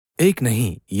एक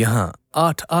नहीं यहाँ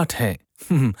 8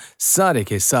 हैं। सारे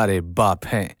के सारे बाप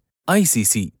हैं।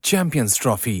 ICC चैंपियंस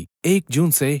ट्रॉफी 1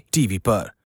 जून से टीवी पर।